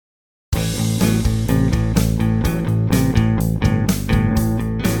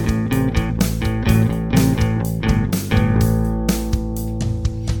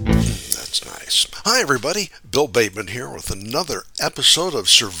Hi everybody, Bill Bateman here with another episode of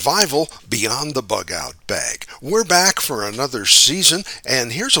Survival Beyond the Bug Out Bag. We're back for another season,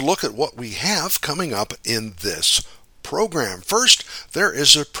 and here's a look at what we have coming up in this program. First, there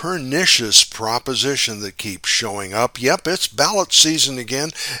is a pernicious proposition that keeps showing up. Yep, it's ballot season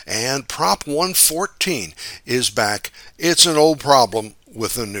again, and Prop 114 is back. It's an old problem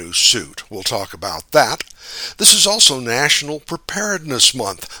with a new suit. We'll talk about that. This is also National Preparedness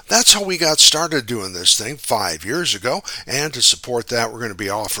Month. That's how we got started doing this thing 5 years ago, and to support that, we're going to be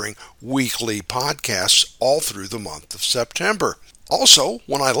offering weekly podcasts all through the month of September. Also,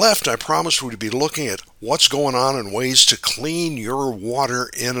 when I left, I promised we'd be looking at what's going on and ways to clean your water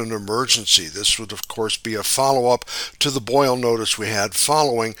in an emergency. This would, of course, be a follow-up to the boil notice we had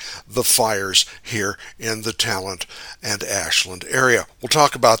following the fires here in the Talent and Ashland area. We'll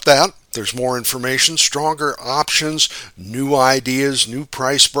talk about that. There's more information, stronger options, new ideas, new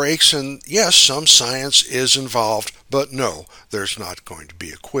price breaks, and yes, some science is involved, but no, there's not going to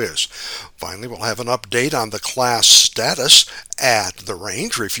be a quiz. Finally, we'll have an update on the class status at the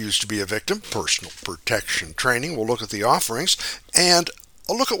range, Refuse to be a Victim, personal protection training. We'll look at the offerings and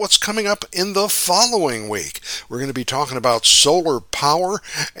a look at what's coming up in the following week. We're going to be talking about solar power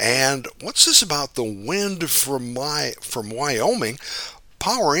and what's this about the wind from Wyoming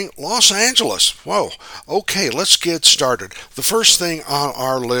powering Los Angeles. Whoa. Okay, let's get started. The first thing on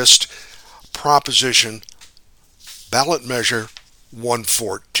our list, Proposition Ballot Measure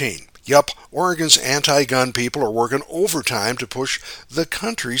 114. Yup, Oregon's anti-gun people are working overtime to push the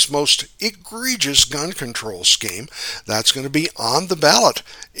country's most egregious gun control scheme. That's going to be on the ballot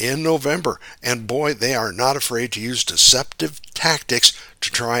in November. And boy, they are not afraid to use deceptive tactics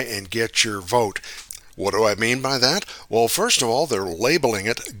to try and get your vote. What do I mean by that? Well, first of all, they're labeling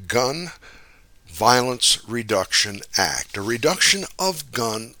it Gun Violence Reduction Act, a reduction of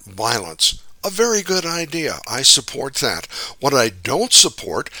gun violence. A very good idea. I support that. What I don't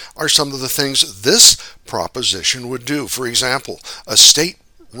support are some of the things this proposition would do. For example, a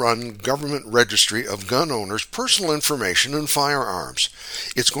state-run government registry of gun owners' personal information and firearms.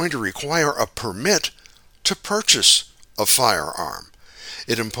 It's going to require a permit to purchase a firearm.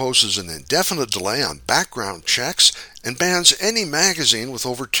 It imposes an indefinite delay on background checks and bans any magazine with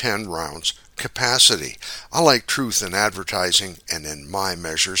over 10 rounds capacity. I like truth in advertising and in my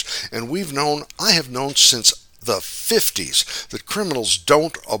measures, and I have known since the 50s that criminals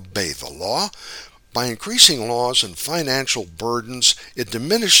don't obey the law. By increasing laws and financial burdens, it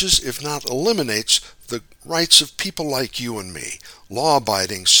diminishes, if not eliminates, the rights of people like you and me,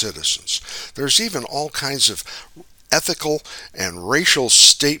 law-abiding citizens. There's even all kinds of ethical and racial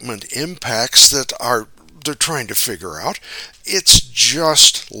statement impacts that they're trying to figure out. It's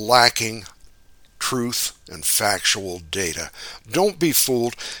just lacking truth and factual data. Don't be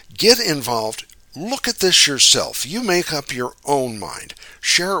fooled. Get involved. Look at this yourself. You make up your own mind.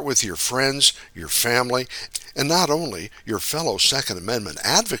 Share it with your friends, your family, and not only your fellow Second Amendment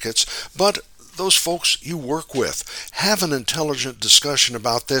advocates, but those folks you work with. Have an intelligent discussion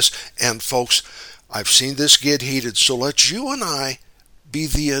about this, and folks, I've seen this get heated, so let's you and I be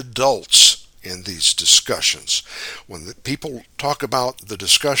the adults in these discussions. When the people talk about the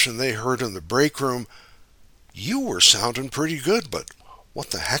discussion they heard in the break room, you were sounding pretty good, but what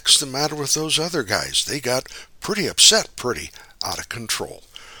the heck's the matter with those other guys? They got pretty upset, pretty out of control.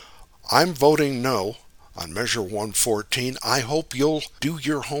 I'm voting no on Measure 114. I hope you'll do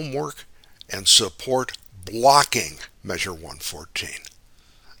your homework and support blocking Measure 114.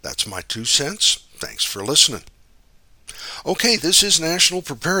 That's my 2 cents. Thanks for listening. Okay, this is National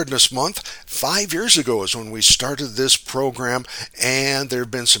Preparedness Month. 5 years ago is when we started this program, and there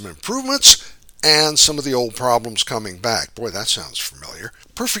have been some improvements and some of the old problems coming back. Boy, that sounds familiar.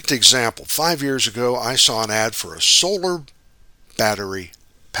 Perfect example. 5 years ago, I saw an ad for a solar battery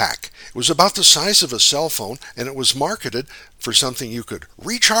pack. It was about the size of a cell phone, and it was marketed for something you could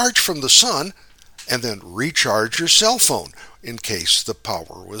recharge from the sun and then recharge your cell phone in case the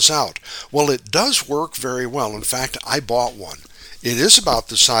power was out. Well, it does work very well. In fact, I bought one. It is about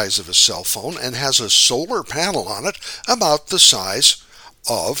the size of a cell phone and has a solar panel on it about the size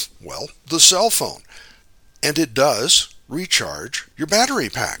of, well, the cell phone. And it does recharge your battery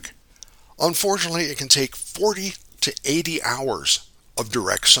pack. Unfortunately, it can take 40 to 80 hours of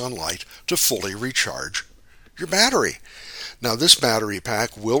direct sunlight to fully recharge your battery. Now, this battery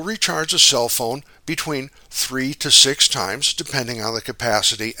pack will recharge a cell phone between 3 to 6 times, depending on the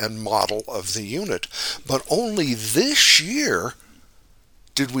capacity and model of the unit. But only this year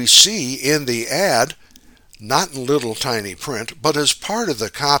did we see in the ad, not in little tiny print, but as part of the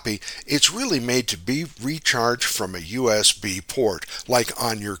copy, it's really made to be recharged from a USB port, like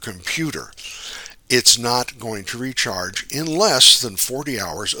on your computer. it's not going to recharge in less than 40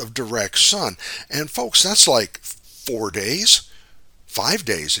 hours of direct sun. And folks, that's like 4 days, 5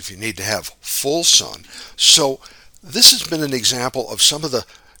 days if you need to have full sun. So this has been an example of some of the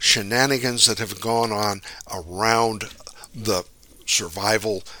shenanigans that have gone on around the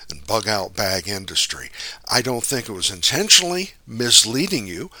survival and bug out bag industry. I don't think it was intentionally misleading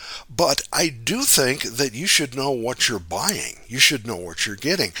you, but I do think that you should know what you're buying. You should know what you're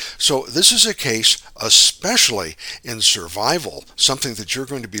getting. So this is a case, especially in survival, something that you're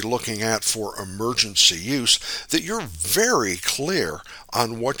going to be looking at for emergency use, that you're very clear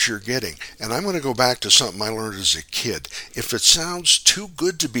on what you're getting. And I'm going to go back to something I learned as a kid. If it sounds too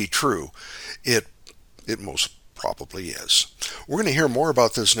good to be true, it most probably is. We're going to hear more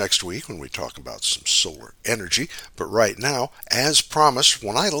about this next week when we talk about some solar energy. But right now, as promised,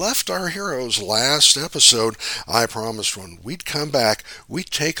 when I left our heroes last episode, I promised when we'd come back, we'd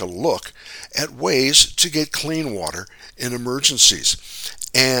take a look at ways to get clean water in emergencies.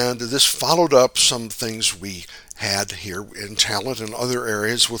 And this followed up some things we had here in Talent and other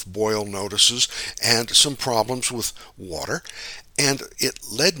areas with boil notices and some problems with water. And it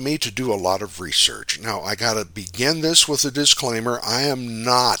led me to do a lot of research. Now, I got to begin this with a disclaimer. I am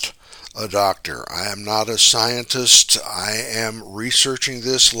not a doctor. I am not a scientist. I am researching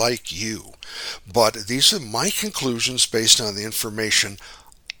this like you. But these are my conclusions based on the information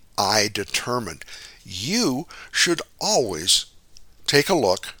I determined. You should always take a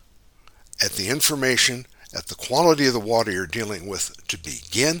look at the information, at the quality of the water you're dealing with to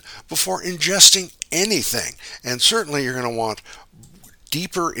begin before ingesting anything. And certainly you're going to want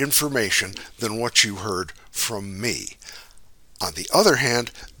deeper information than what you heard from me. On the other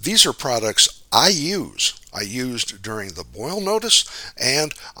hand, these are products I use. I used during the boil notice,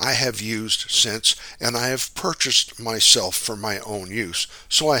 and I have used since, and I have purchased myself for my own use,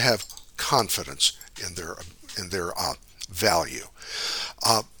 so I have confidence in their value.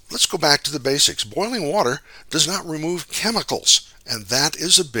 Let's go back to the basics. Boiling water does not remove chemicals, and that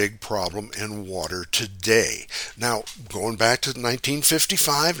is a big problem in water today. Now, going back to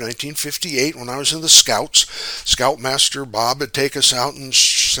 1955, 1958, when I was in the Scouts, Scoutmaster Bob would take us out and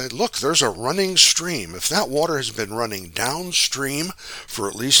said, look, there's a running stream. If that water has been running downstream for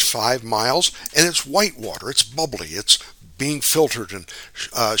at least 5 miles, and it's white water, it's bubbly, it's being filtered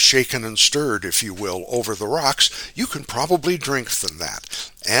and shaken and stirred, if you will, over the rocks, you can probably drink from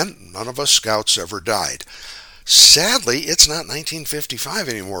that. And none of us Scouts ever died. Sadly, it's not 1955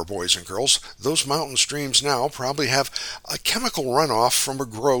 anymore, boys and girls. Those mountain streams now probably have a chemical runoff from a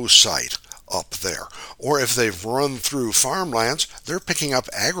grow site up there. Or if they've run through farmlands, they're picking up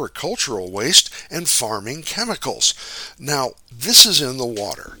agricultural waste and farming chemicals. Now, this is in the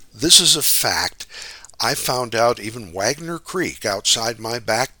water. This is a fact. I found out even Wagner Creek outside my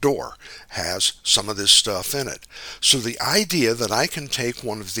back door has some of this stuff in it. So the idea that I can take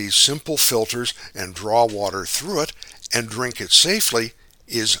one of these simple filters and draw water through it and drink it safely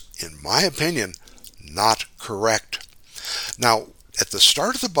is, in my opinion, not correct. Now, at the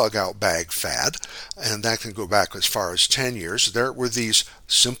start of the bug out bag fad, and that can go back as far as 10 years, there were these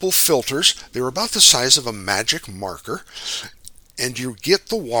simple filters. They were about the size of a magic marker. And you get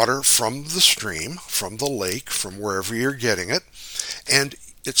the water from the stream, from the lake, from wherever you're getting it, and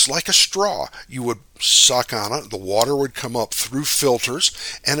it's like a straw. You would suck on it, the water would come up through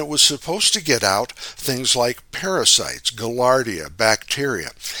filters, and it was supposed to get out things like parasites, Giardia, bacteria,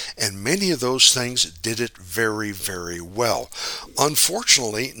 and many of those things did it very, very well.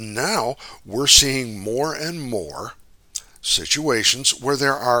 Unfortunately, now we're seeing more and more situations where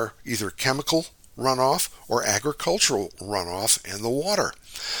there are either chemical runoff or agricultural runoff in the water.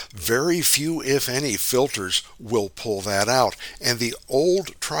 Very few, if any, filters will pull that out. And the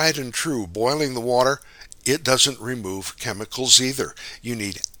old tried and true boiling the water, it doesn't remove chemicals either. You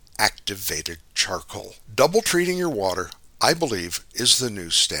need activated charcoal. Double treating your water, I believe, is the new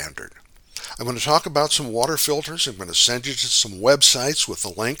standard. I'm going to talk about some water filters. I'm going to send you to some websites with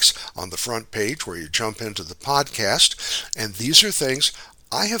the links on the front page where you jump into the podcast. And these are things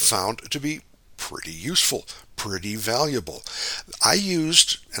I have found to be pretty useful, pretty valuable. I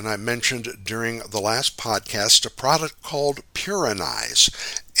used, and I mentioned during the last podcast, a product called Purinize,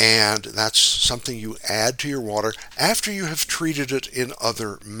 and that's something you add to your water after you have treated it in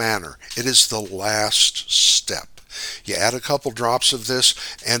other manner. It is the last step. You add a couple drops of this,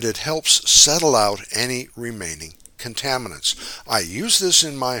 and it helps settle out any remaining contaminants. I use this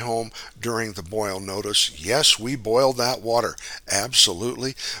in my home during the boil notice. Yes, we boiled that water.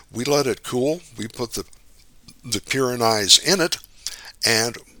 Absolutely. We let it cool. We put the Purinize in it,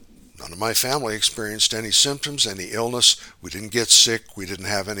 and None of my family experienced any symptoms, any illness. We didn't get sick. We didn't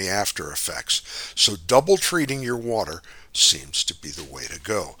have any after effects. So double treating your water seems to be the way to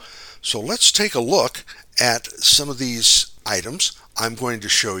go. So let's take a look at some of these items I'm going to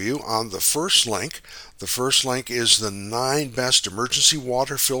show you on the first link. The first link is the 9 best emergency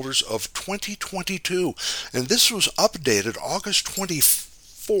water filters of 2022. And this was updated August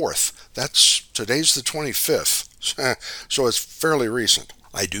 24th. Today's the 25th. So it's fairly recent.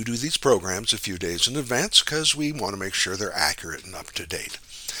 I do these programs a few days in advance because we want to make sure they're accurate and up to date.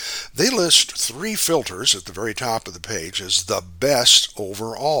 They list 3 filters at the very top of the page as the best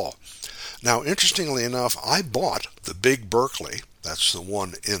overall. Now, interestingly enough, I bought the Big Berkeley. That's the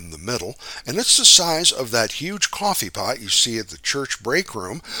one in the middle, and it's the size of that huge coffee pot you see at the church break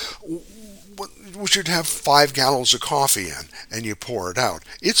room, which you'd have 5 gallons of coffee in, and you pour it out.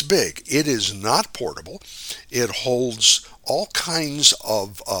 It's big. It is not portable. It holds all kinds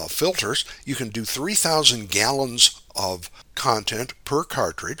of filters. You can do 3,000 gallons of content per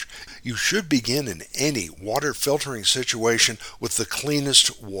cartridge. You should begin in any water filtering situation with the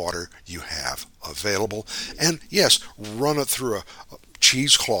cleanest water you have available. And yes, run it through a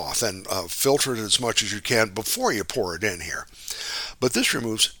cheesecloth and filter it as much as you can before you pour it in here. But this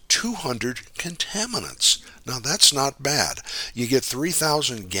removes 200 contaminants. Now that's not bad. You get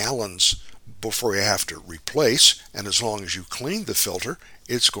 3,000 gallons before you have to replace, and as long as you clean the filter,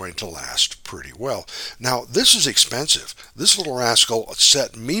 it's going to last pretty well. Now, this is expensive. This little rascal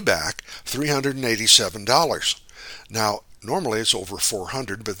set me back $387. Now, normally it's over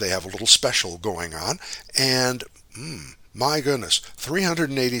 $400, but they have a little special going on, and my goodness,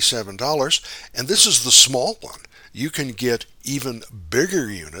 $387, and this is the small one. You can get even bigger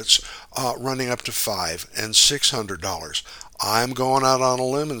units running up to $500 and $600. I'm going out on a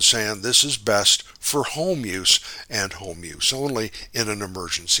limb and saying this is best for home use and home use only in an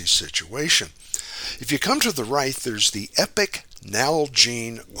emergency situation. If you come to the right, there's the Epic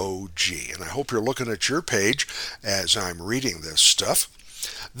Nalgene OG, and I hope you're looking at your page as I'm reading this stuff.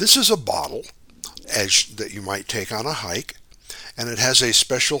 This is a bottle that you might take on a hike, and it has a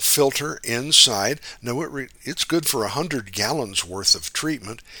special filter inside. Now, it's good for 100 gallons worth of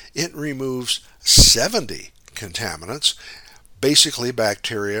treatment. It removes 70 contaminants, basically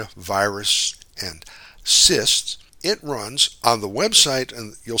bacteria, virus, and cysts. It runs on the website,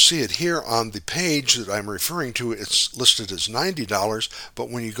 and you'll see it here on the page that I'm referring to. It's listed as $90, but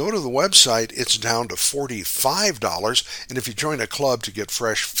when you go to the website, it's down to $45, and if you join a club to get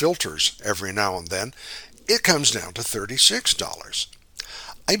fresh filters every now and then, it comes down to $36.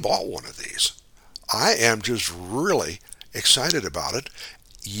 I bought one of these. I am just really excited about it.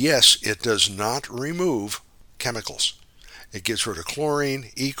 Yes, it does not remove chemicals. It gets rid of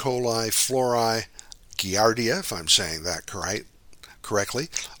chlorine, E. coli, fluoride, Giardia, if I'm saying that correctly,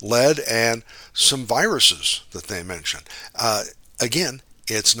 lead, and some viruses that they mention. Again,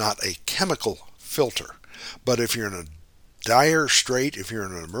 it's not a chemical filter, but if you're in a dire strait, if you're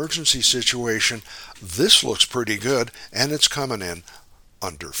in an emergency situation, this looks pretty good, and it's coming in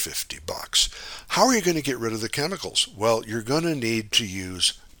under $50. How are you going to get rid of the chemicals? Well, you're going to need to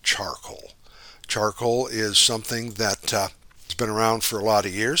use charcoal. Charcoal is something that has been around for a lot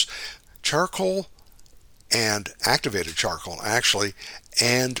of years. Charcoal and activated charcoal, actually,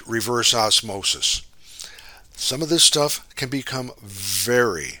 and reverse osmosis. Some of this stuff can become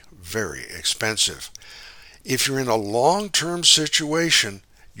very, very expensive. If you're in a long-term situation,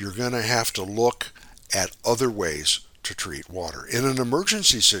 you're going to have to look at other ways to treat water. In an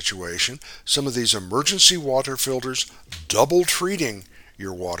emergency situation, some of these emergency water filters, double treating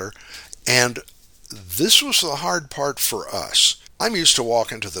your water, and this was the hard part for us. I'm used to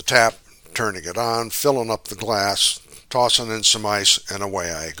walking to the tap, turning it on, filling up the glass, tossing in some ice, and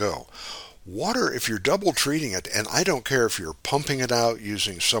away I go. Water, if you're double treating it, and I don't care if you're pumping it out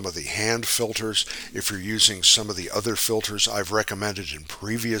using some of the hand filters, if you're using some of the other filters I've recommended in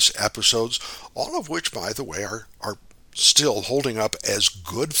previous episodes, all of which, by the way, are still holding up as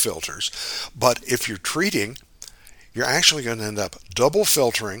good filters. But if you're treating, you're actually going to end up double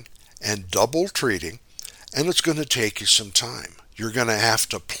filtering and double treating, and it's going to take you some time. You're going to have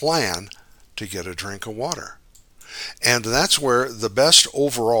to plan to get a drink of water. And that's where the best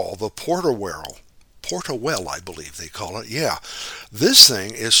overall, the Portawell, I believe they call it. Yeah, this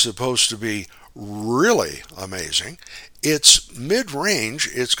thing is supposed to be really amazing. It's mid-range.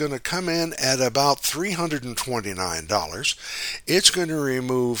 It's going to come in at about $329. It's going to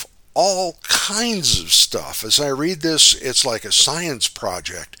remove all kinds of stuff. As I read this, it's like a science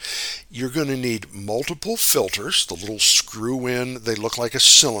project. You're going to need multiple filters, the little screw in, they look like a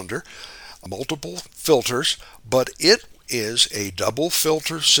cylinder, multiple filters, but it is a double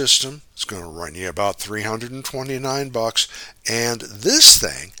filter system. It's going to run you about $329. And this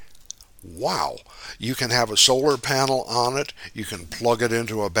thing, wow, you can have a solar panel on it. You can plug it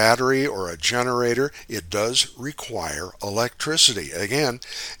into a battery or a generator. It does require electricity. Again,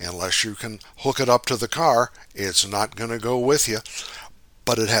 unless you can hook it up to the car, it's not going to go with you.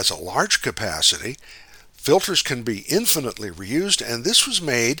 But it has a large capacity. Filters can be infinitely reused, and this was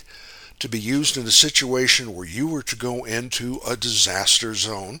made to be used in a situation where you were to go into a disaster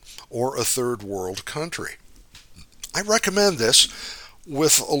zone or a third world country. I recommend this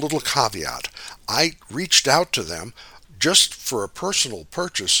with a little caveat. I reached out to them just for a personal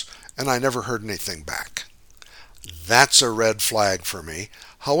purchase, and I never heard anything back. That's a red flag for me.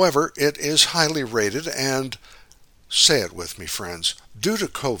 However, it is highly rated, and say it with me, friends, due to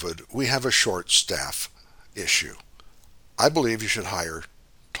COVID, we have a short staff issue. I believe you should hire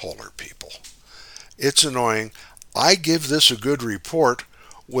taller people. It's annoying. I give this a good report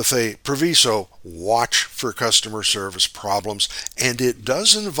with a proviso: watch for customer service problems, and it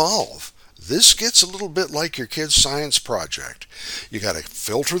does involve, this gets a little bit like your kid's science project. You got to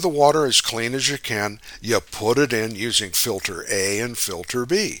filter the water as clean as you can. You put it in using filter A and filter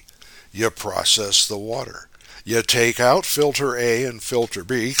B. You process the water. You take out filter A and filter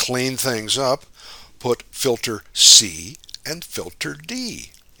B, clean things up, put filter C and filter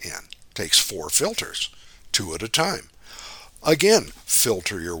D in. Takes 4 filters, 2 at a time. Again,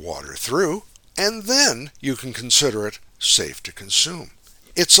 filter your water through, and then you can consider it safe to consume.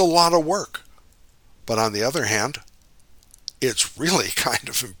 It's a lot of work, but on the other hand, it's really kind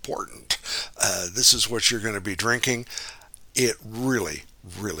of important. This is what you're going to be drinking. It really,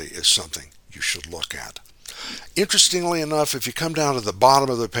 really is something you should look at. Interestingly enough, if you come down to the bottom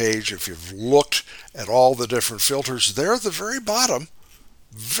of the page, if you've looked at all the different filters, there at the very bottom,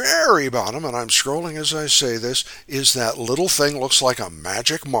 and I'm scrolling as I say this, is that little thing, looks like a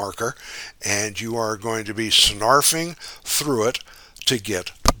magic marker, and you are going to be snarfing through it to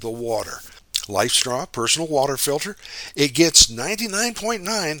get the water. LifeStraw personal water filter. It gets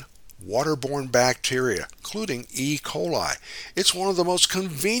 99.9 waterborne bacteria, including E. coli. It's one of the most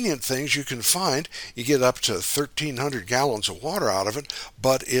convenient things you can find. You get up to 1,300 gallons of water out of it,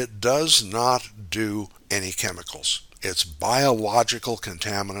 but it does not do any chemicals. It's biological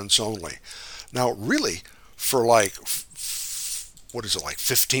contaminants only. Now, really, for like, what is it, like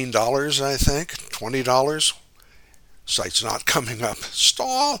 $15, I think? $20? Site's not coming up.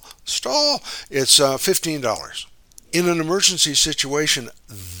 Stall. It's $15. In an emergency situation,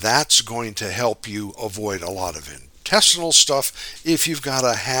 that's going to help you avoid a lot of intestinal stuff if you've got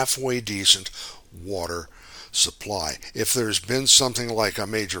a halfway decent water supply. If there's been something like a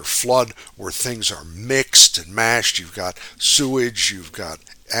major flood where things are mixed and mashed, you've got sewage, you've got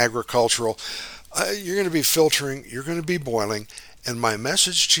agricultural, you're going to be filtering, you're going to be boiling. And my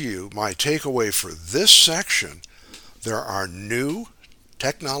message to you, my takeaway for this section, there are new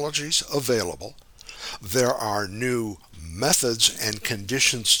technologies available. There are new methods and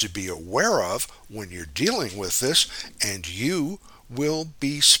conditions to be aware of when you're dealing with this, and you will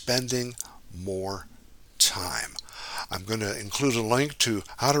be spending more time. I'm going to include a link to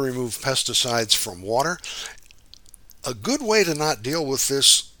how to remove pesticides from water. A good way to not deal with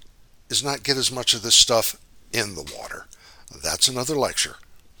this is not get as much of this stuff in the water. That's another lecture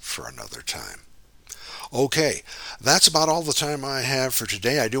for another time. Okay, that's about all the time I have for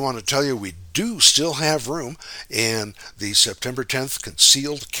today. I do want to tell you we do still have room in the September 10th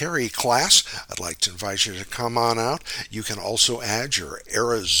concealed carry class. I'd like to invite you to come on out. You can also add your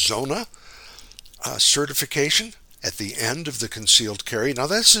Arizona certification at the end of the concealed carry. Now,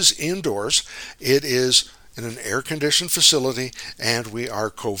 this is indoors. It is in an air-conditioned facility, and we are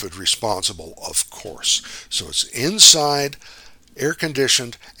COVID responsible, of course. So it's inside,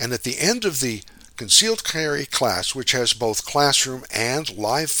 air-conditioned, and at the end of the concealed carry class, which has both classroom and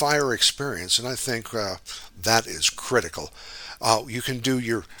live fire experience, and I think that is critical. You can do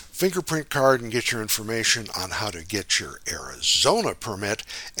your fingerprint card and get your information on how to get your Arizona permit,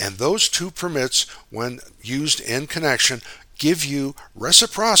 and those 2 permits, when used in connection, give you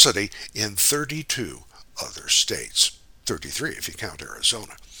reciprocity in 32 other states. 33 if you count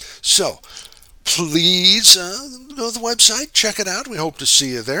Arizona. So, please go to the website, check it out. We hope to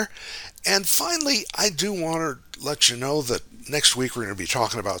see you there. And finally, I do want to let you know that next week we're going to be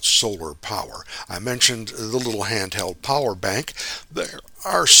talking about solar power. I mentioned the little handheld power bank. There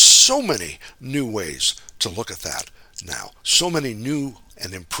are so many new ways to look at that now. So many new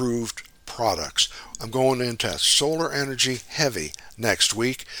and improved products. I'm going into solar energy heavy next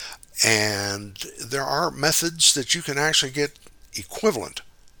week, and there are methods that you can actually get equivalent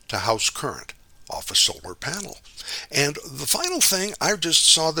to house current off a solar panel. And the final thing, I just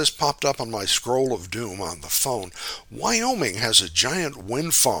saw this popped up on my scroll of doom on the phone. Wyoming has a giant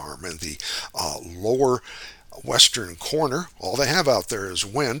wind farm in the lower western corner. All they have out there is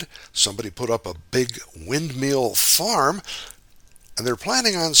wind. Somebody put up a big windmill farm, and they're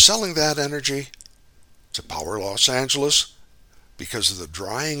planning on selling that energy to power Los Angeles because of the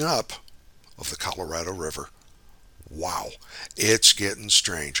drying up of the Colorado River. Wow, it's getting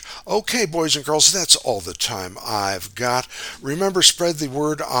strange. Okay, boys and girls, that's all the time I've got. Remember, spread the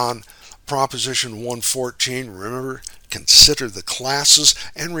word on Proposition 114. Remember, consider the classes.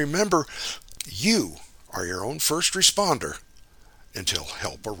 And remember, you are your own first responder until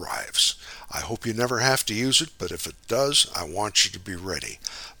help arrives. I hope you never have to use it, but if it does, I want you to be ready.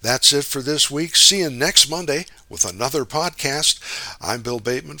 That's it for this week. See you next Monday with another podcast. I'm Bill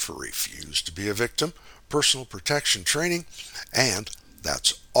Bateman for Refuse to be a Victim, Personal Protection Training, and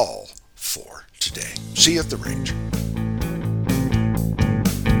that's all for today. See you at the range.